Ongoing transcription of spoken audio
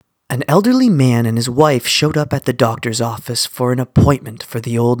An elderly man and his wife showed up at the doctor's office for an appointment for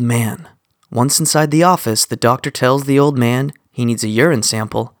the old man. Once inside the office, the doctor tells the old man he needs a urine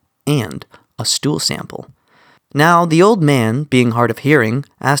sample and a stool sample. Now, the old man, being hard of hearing,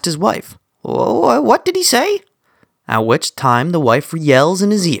 asked his wife, "What did he say?" At which time the wife yells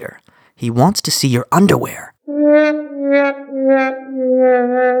in his ear, "He wants to see your underwear."